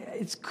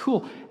 It's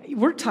cool.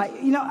 We're tight.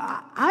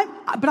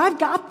 But I've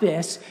got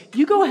this.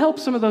 You go help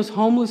some of those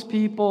homeless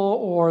people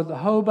or the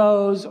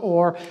hobos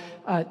or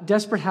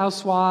desperate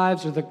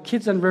housewives or the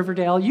kids on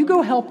Riverdale. You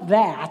go help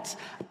that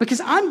because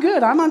I'm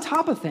good. I'm on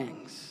top of things.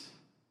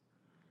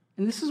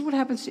 And this is what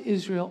happens to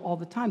Israel all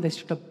the time. They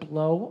start to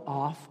blow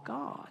off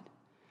God.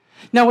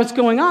 Now, what's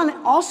going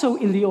on also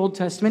in the Old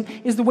Testament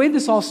is the way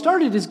this all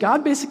started is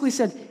God basically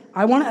said,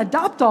 I want to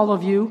adopt all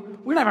of you.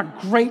 We're going to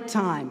have a great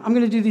time. I'm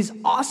going to do these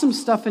awesome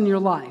stuff in your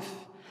life.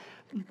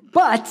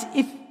 But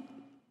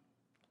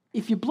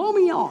if you blow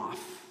me off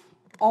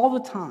all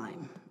the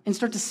time and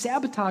start to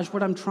sabotage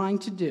what I'm trying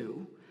to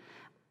do,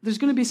 there's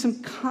going to be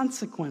some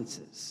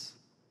consequences.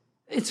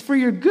 It's for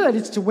your good.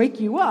 It's to wake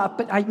you up,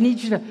 but I need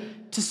you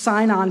to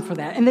sign on for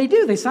that. And they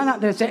do. They sign on.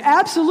 They say,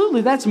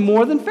 absolutely, that's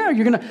more than fair.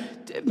 You're going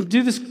to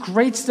do this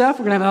great stuff.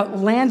 We're going to have a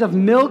land of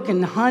milk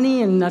and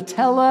honey and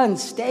Nutella and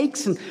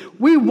steaks, and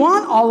we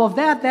want all of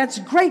that. That's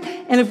great.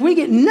 And if we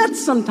get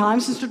nuts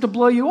sometimes and start to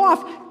blow you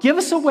off, give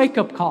us a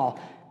wake-up call.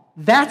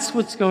 That's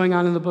what's going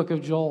on in the book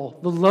of Joel.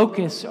 The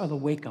locusts are the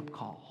wake-up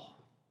call.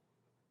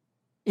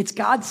 It's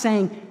God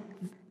saying,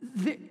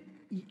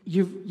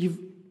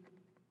 you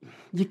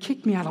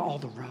kicked me out of all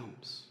the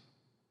rooms.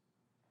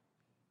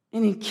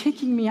 And in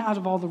kicking me out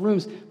of all the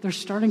rooms, they're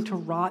starting to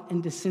rot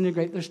and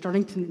disintegrate. They're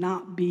starting to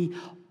not be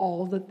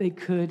all that they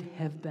could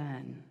have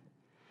been.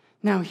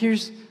 Now,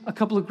 here's a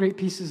couple of great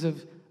pieces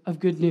of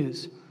good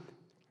news.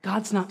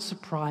 God's not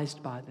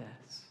surprised by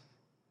this.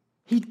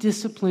 He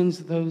disciplines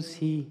those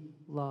he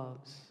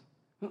loves.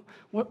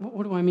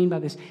 What do I mean by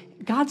this?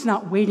 God's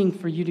not waiting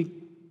for you to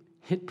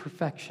hit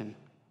perfection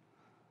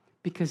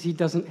because he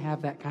doesn't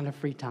have that kind of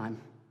free time.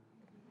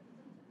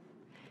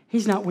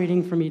 He's not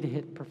waiting for me to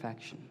hit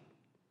perfection,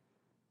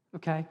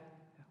 okay?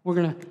 We're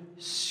going to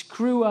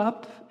screw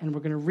up, and we're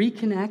going to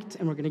reconnect,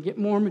 and we're going to get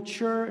more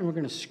mature, and we're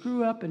going to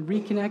screw up and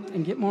reconnect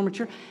and get more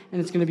mature,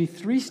 and it's going to be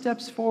 3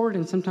 steps forward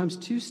and sometimes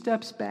 2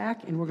 steps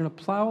back, and we're going to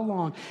plow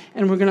along,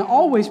 and we're going to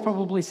always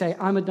probably say,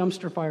 I'm a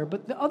dumpster fire.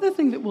 But the other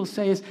thing that we'll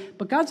say is,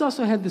 but God's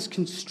also had this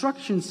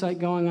construction site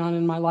going on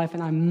in my life,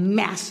 and I'm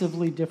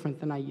massively different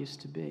than I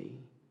used to be.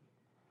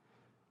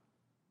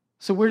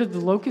 So where did the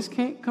locust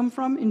come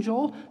from in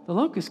Joel? The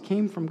locust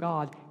came from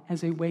God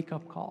as a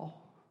wake-up call.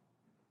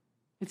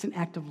 It's an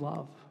act of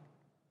love.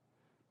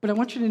 But I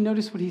want you to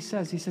notice what he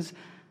says. He says,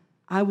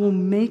 I will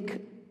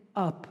make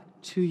up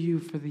to you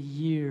for the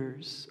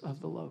years of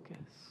the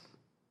locusts.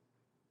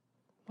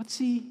 What's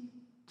he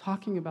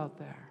talking about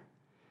there?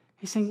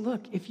 He's saying,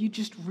 look, if you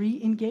just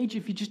re-engage,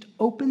 if you just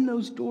open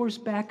those doors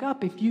back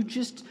up, if you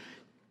just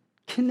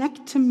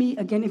connect to me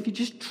again, if you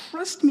just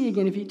trust me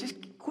again, if you just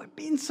quit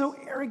being so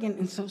arrogant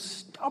and so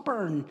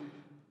stubborn,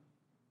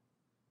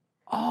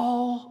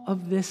 all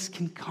of this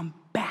can come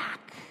back.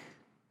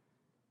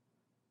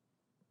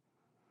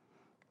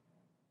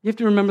 You have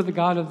to remember the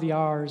God of the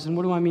R's. And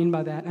what do I mean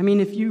by that? I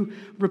mean, if you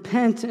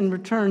repent and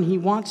return, he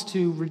wants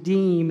to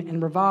redeem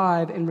and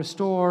revive and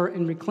restore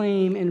and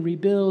reclaim and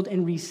rebuild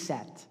and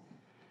reset.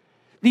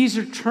 These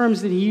are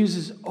terms that he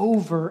uses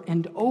over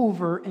and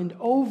over and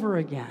over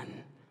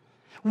again.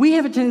 We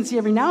have a tendency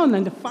every now and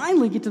then to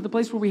finally get to the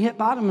place where we hit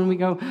bottom and we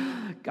go,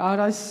 God,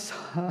 I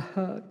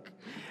suck.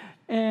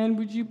 And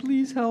would you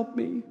please help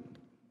me?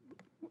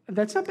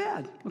 That's not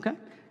bad, okay?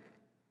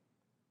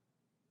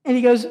 And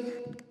he goes,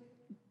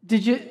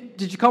 Did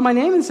you call my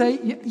name and say,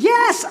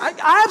 yes, I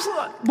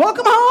absolutely,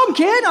 welcome home,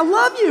 kid, I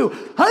love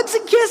you. Hugs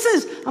and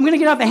kisses. I'm going to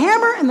get out the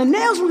hammer and the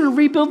nails. We're going to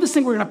rebuild this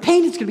thing. We're going to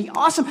paint. It's going to be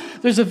awesome.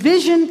 There's a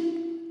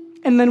vision.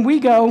 And then we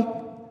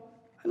go,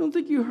 I don't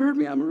think you heard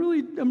me. I'm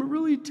a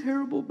really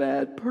terrible,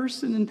 bad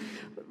person. And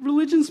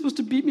religion's supposed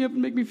to beat me up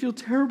and make me feel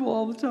terrible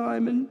all the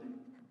time. And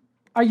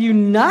are you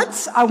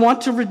nuts? I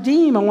want to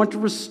redeem. I want to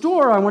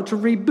restore. I want to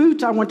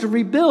reboot. I want to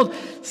rebuild.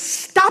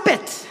 Stop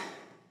it.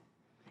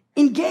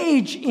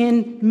 Engage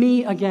in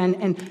me again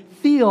and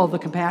feel the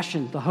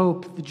compassion, the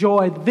hope, the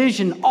joy, the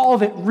vision, all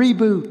of it.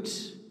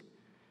 Reboot.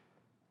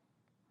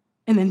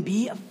 And then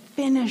be a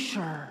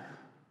finisher.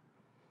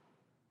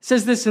 It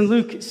says this in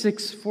Luke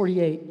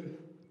 6:48.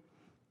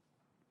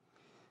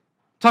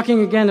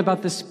 Talking again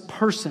about this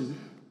person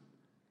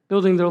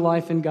building their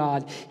life in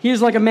God. He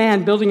is like a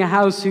man building a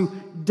house who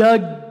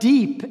dug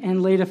deep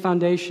and laid a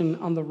foundation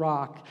on the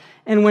rock.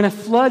 And when a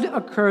flood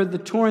occurred, the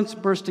torrents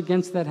burst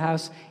against that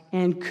house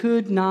and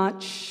could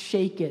not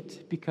shake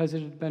it because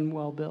it had been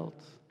well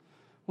built.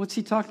 What's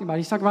he talking about?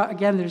 He's talking about,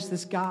 again, there's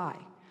this guy.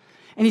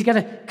 And he's got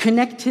to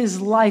connect his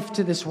life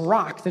to this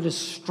rock that is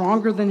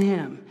stronger than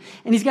him.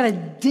 And he's got to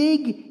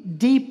dig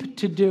deep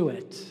to do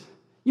it.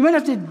 You might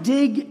have to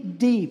dig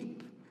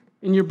deep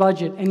in your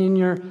budget and in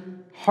your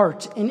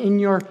heart and in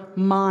your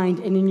mind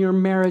and in your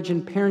marriage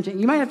and parenting.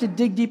 You might have to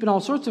dig deep in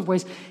all sorts of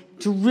ways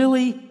to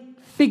really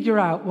figure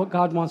out what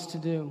God wants to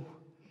do.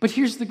 But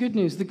here's the good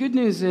news. The good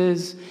news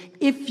is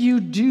if you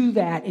do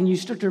that and you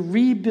start to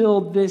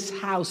rebuild this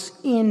house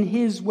in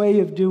his way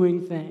of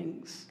doing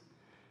things,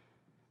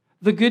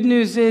 the good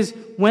news is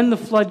when the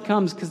flood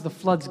comes, because the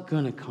flood's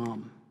going to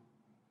come,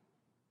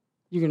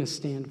 you're going to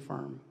stand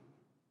firm.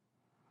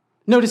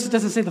 Notice it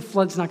doesn't say the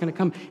flood's not going to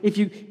come. If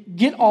you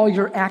get all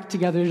your act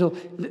together,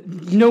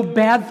 no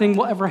bad thing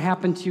will ever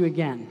happen to you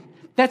again.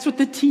 That's what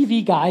the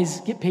TV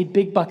guys get paid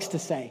big bucks to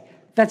say.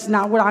 That's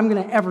not what I'm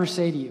going to ever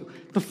say to you.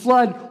 The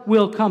flood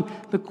will come.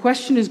 The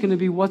question is going to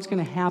be what's going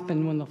to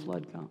happen when the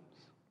flood comes.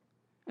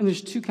 And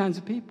there's 2 kinds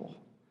of people.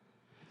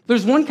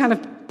 There's one kind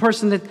of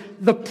person that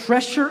the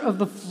pressure of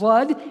the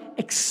flood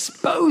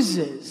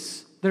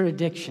exposes their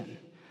addiction,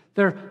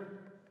 their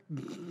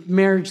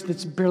marriage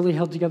that's barely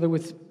held together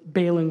with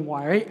baling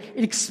wire.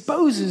 It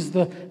exposes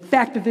the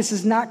fact that this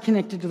is not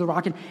connected to the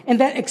rock.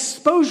 And that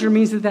exposure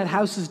means that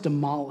house is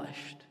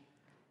demolished.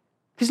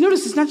 Because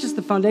notice, it's not just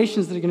the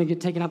foundations that are going to get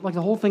taken up, like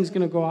the whole thing's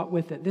going to go out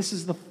with it. This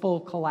is the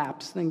full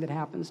collapse thing that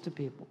happens to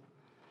people.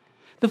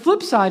 The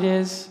flip side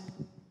is,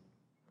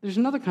 there's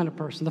another kind of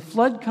person. The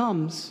flood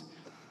comes,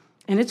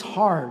 and it's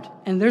hard,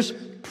 and there's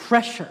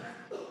pressure.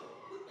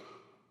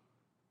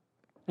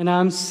 And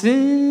I'm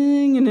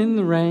singing in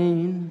the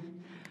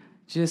rain,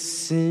 just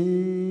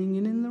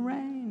singing in the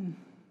rain.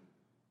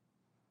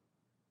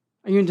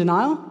 Are you in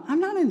denial? I'm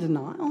not in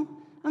denial.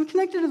 I'm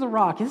connected to the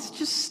rock. It's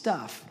just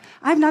stuff.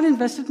 I have not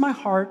invested my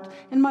heart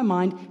and my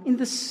mind in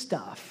the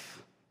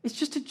stuff. It's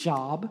just a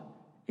job.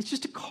 It's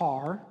just a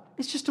car.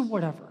 It's just a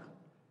whatever.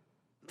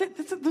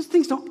 Those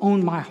things don't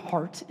own my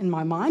heart and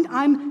my mind.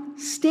 I'm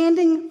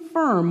standing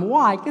firm.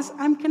 Why? Because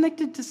I'm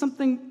connected to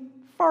something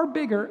far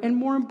bigger and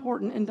more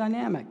important and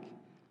dynamic.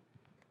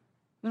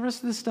 The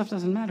rest of this stuff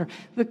doesn't matter.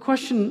 The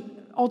question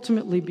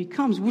ultimately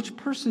becomes, which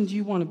person do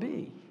you want to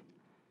be?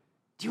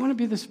 Do you want to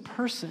be this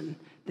person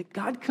that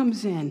God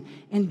comes in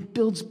and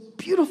builds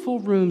beautiful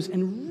rooms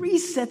and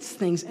resets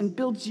things and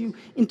builds you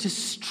into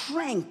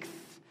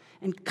strength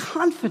and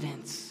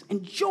confidence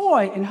and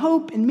joy and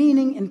hope and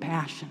meaning and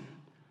passion?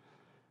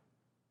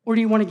 Or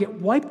do you want to get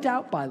wiped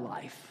out by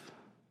life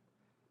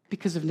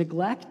because of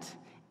neglect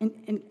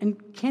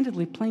and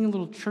candidly playing a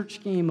little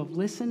church game of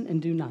listen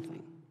and do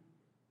nothing?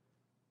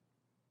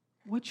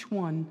 Which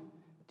one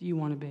do you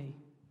want to be?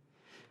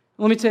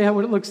 Let me tell you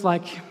what it looks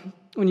like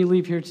when you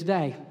leave here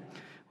today.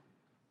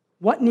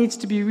 What needs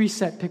to be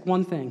reset? Pick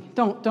one thing.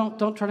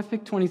 Don't try to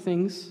pick 20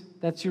 things.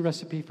 That's your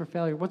recipe for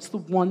failure. What's the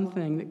one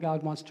thing that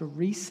God wants to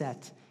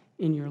reset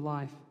in your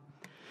life?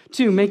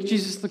 2, make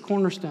Jesus the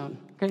cornerstone.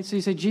 Okay, so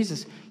you say,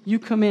 Jesus, you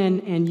come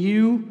in and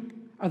you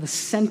are the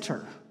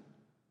center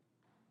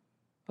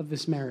of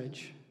this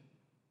marriage,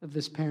 of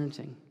this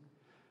parenting,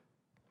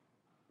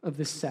 of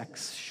this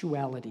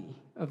sexuality,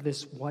 of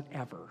this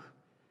whatever.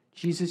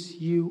 Jesus,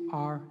 you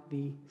are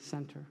the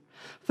center.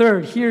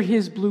 3, hear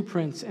his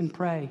blueprints and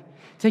pray.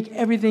 Take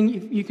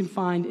everything you can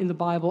find in the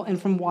Bible and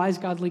from wise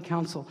godly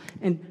counsel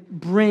and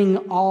bring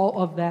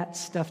all of that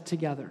stuff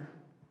together.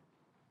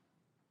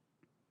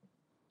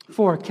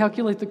 4,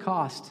 calculate the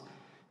cost.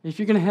 If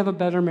you're going to have a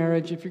better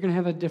marriage, if you're going to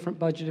have a different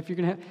budget,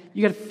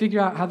 you got to figure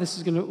out how this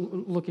is going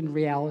to look in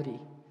reality.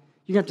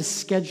 You're going to have to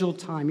schedule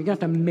time. You're going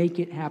to have to make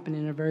it happen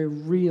in a very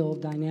real,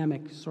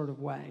 dynamic sort of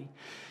way.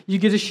 You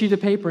get a sheet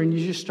of paper and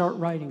you just start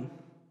writing.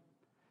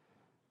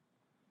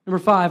 Number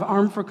 5,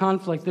 armed for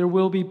conflict. There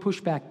will be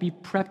pushback. Be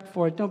prepped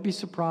for it. Don't be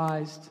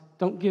surprised.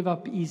 Don't give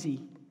up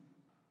easy.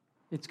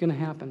 It's going to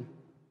happen.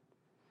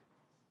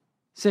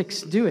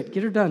 6, do it.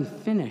 Get her done.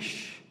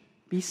 Finish.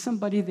 Be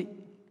somebody that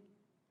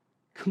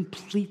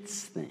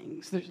completes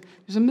things.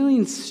 There's a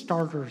million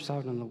starters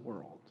out in the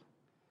world.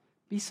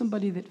 Be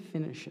somebody that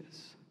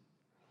finishes.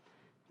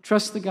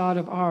 Trust the God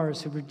of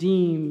ours who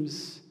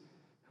redeems,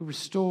 who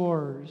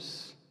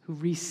restores, who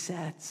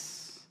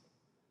resets,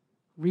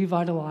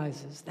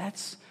 revitalizes.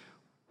 That's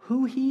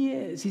who he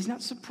is. He's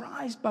not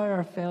surprised by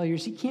our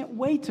failures. He can't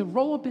wait to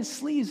roll up his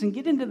sleeves and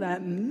get into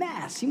that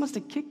mess. He wants to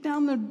kick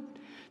down the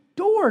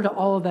door to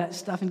all of that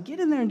stuff and get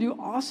in there and do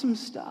awesome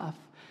stuff.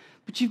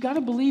 But you've got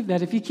to believe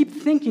that. If you keep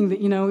thinking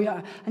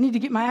that, I need to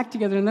get my act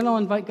together and then I'll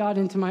invite God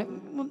into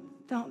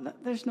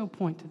there's no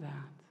point to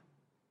that.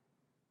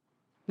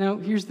 Now,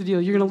 here's the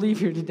deal. You're going to leave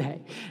here today.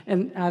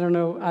 And I don't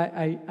know,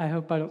 I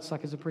hope I don't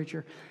suck as a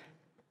preacher.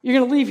 You're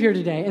going to leave here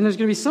today, and there's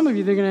going to be some of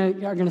you that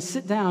are going to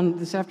sit down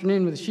this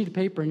afternoon with a sheet of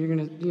paper, and you're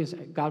going to say,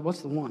 God, what's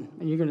the one?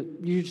 And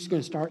you're just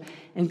going to start,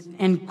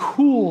 and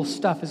cool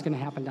stuff is going to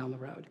happen down the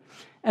road.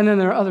 And then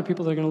there are other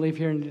people that are going to leave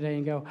here today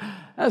and go,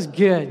 that was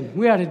good.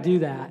 We ought to do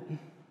that.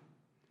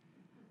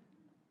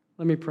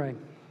 Let me pray.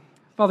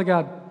 Father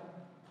God,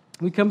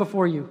 we come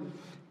before you,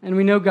 and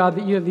we know, God,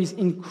 that you have these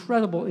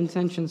incredible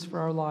intentions for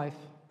our life.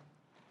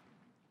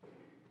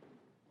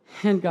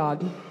 And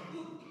God,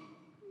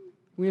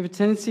 we have a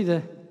tendency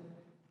to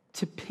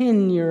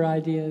pin your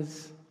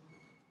ideas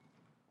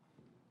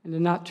and to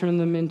not turn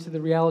them into the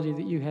reality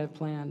that you have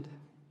planned.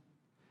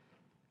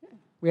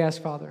 We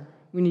ask, Father,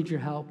 we need your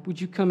help.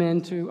 Would you come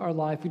into our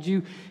life? Would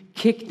you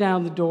kick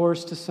down the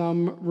doors to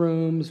some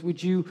rooms?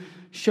 Would you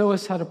show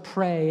us how to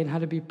pray and how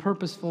to be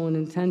purposeful and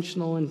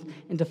intentional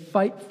and to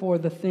fight for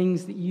the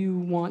things that you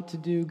want to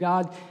do?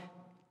 God,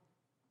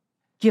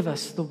 give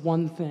us the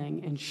one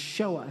thing and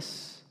show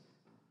us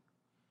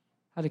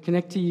how to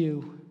connect to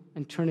you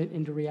and turn it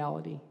into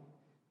reality.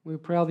 We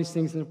pray all these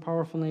things in the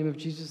powerful name of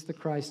Jesus the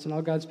Christ. And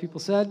all God's people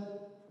said,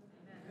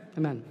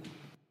 Amen.